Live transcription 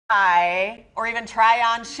buy or even try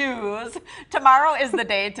on shoes, tomorrow is the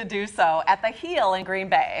day to do so at the Heel in Green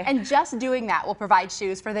Bay. And just doing that will provide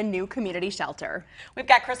shoes for the new community shelter. We've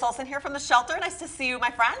got Chris Olson here from the shelter. Nice to see you,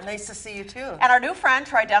 my friend. Nice to see you too. And our new friend,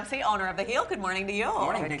 Troy Dempsey, owner of the Heel. Good morning to you. Good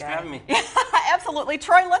morning. Thanks for having me. Absolutely.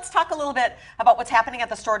 Troy, let's talk a little bit about what's happening at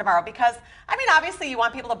the store tomorrow because, I mean, obviously you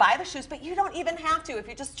want people to buy the shoes, but you don't even have to. If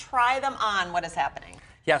you just try them on, what is happening?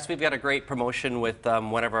 Yes, we've got a great promotion with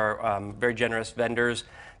one of our very generous vendors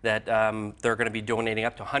that they're going to be donating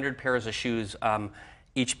up to 100 pairs of shoes.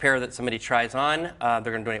 Each pair that somebody tries on, they're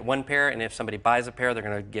going to donate one pair, and if somebody buys a pair, they're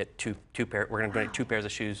going to get two pair. We're going to donate 2 pairs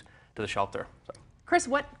of shoes to the shelter. So. Chris,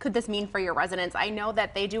 what could this mean for your residents? I know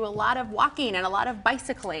that they do a lot of walking and a lot of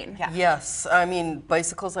bicycling. Yeah. Yes, I mean,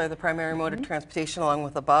 bicycles are the primary mode of transportation along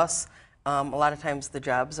with a bus. A lot of times the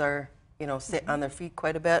jobs are, you know, sit on their feet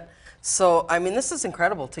quite a bit. So, I mean, this is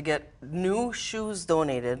incredible to get new shoes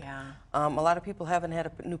donated. Yeah. A lot of people haven't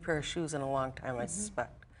had a new pair of shoes in a long time, I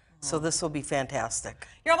suspect. So this will be fantastic.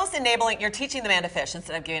 You're almost enabling, you're teaching the man to fish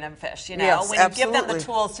instead of giving them fish, you know? Yes, when you absolutely. give them the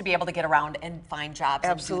tools to be able to get around and find jobs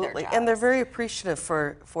Absolutely. and do their jobs. And they're very appreciative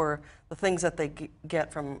for the things that they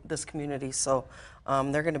get from this community. So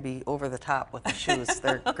they're going to be over the top with the shoes.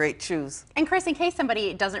 They're great shoes. And Chris, in case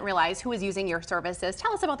somebody doesn't realize who is using your services,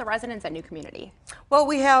 tell us about the residents at New Community. Well,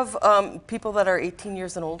 we have people that are 18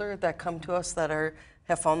 years and older that come to us that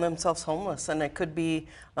have found themselves homeless, and it could be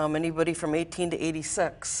anybody from 18 to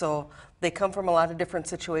 86. So they come from a lot of different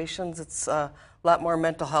situations. It's a lot more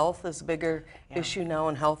mental health is a bigger issue now,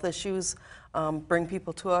 and health issues bring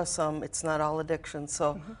people to us. It's not all addiction.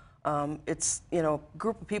 So it's, you know, a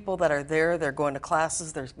group of people that are there. They're going to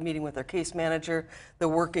classes. They're meeting with their case manager. They're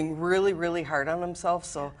working really, really hard on themselves.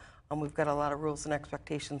 So we've got a lot of rules and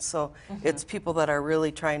expectations. So it's people that are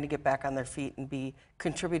really trying to get back on their feet and be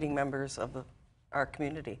contributing members of our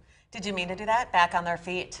community. Did you mean to do that? Back on their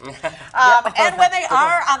feet. And when they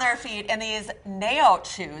are on their feet in these Naout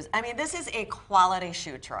shoes, I mean, this is a quality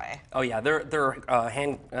shoe, Troy. Oh yeah, they're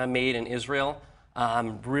handmade in Israel.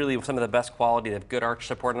 Really some of the best quality. They have good arch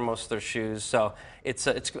support on most of their shoes. So it's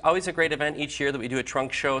always a great event each year that we do a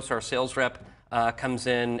trunk show. So our sales rep comes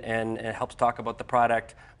in and helps talk about the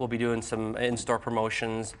product. We'll be doing some in-store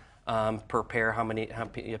promotions. Per pair, how many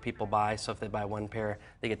people buy. So if they buy 1 pair,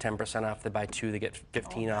 they get 10% off. If they buy 2, they get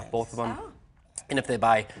 15 off both of them. Oh. And if they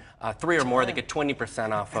buy 3 or more, they get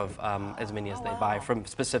 20% off of as many as they buy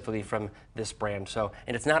specifically from this brand. So,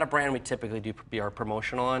 and it's not a brand we typically do our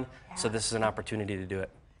promotional on. So this is an opportunity to do it.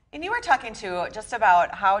 And you were talking to just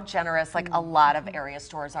about how generous like a lot of area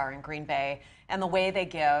stores are in Green Bay and the way they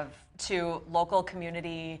give to local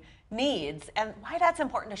community needs and why that's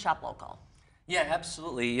important to shop local. Yeah,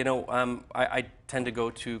 absolutely. You know, I tend to go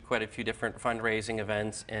to quite a few different fundraising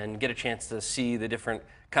events and get a chance to see the different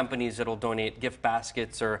companies that'll donate gift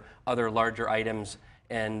baskets or other larger items.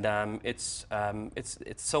 And it's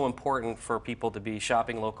so important for people to be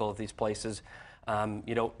shopping local at these places.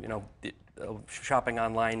 Shopping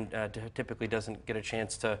online typically doesn't get a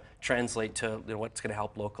chance to translate to what's going to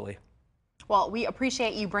help locally. Well, we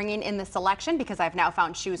appreciate you bringing in the selection because I've now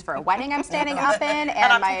found shoes for a wedding I'm standing up in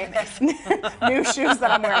and my new shoes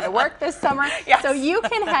that I'm wearing to work this summer. Yes. So you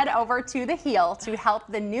can head over to the Heel to help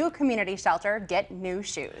the new community shelter get new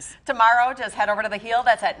shoes. Tomorrow, just head over to the Heel.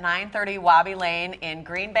 That's at 930 Wabi Lane in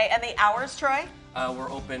Green Bay. And the hours, Troy?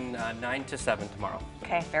 We're open 9 to 7 tomorrow.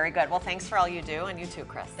 Okay, very good. Well, thanks for all you do, and you too,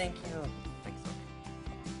 Chris. Thank you.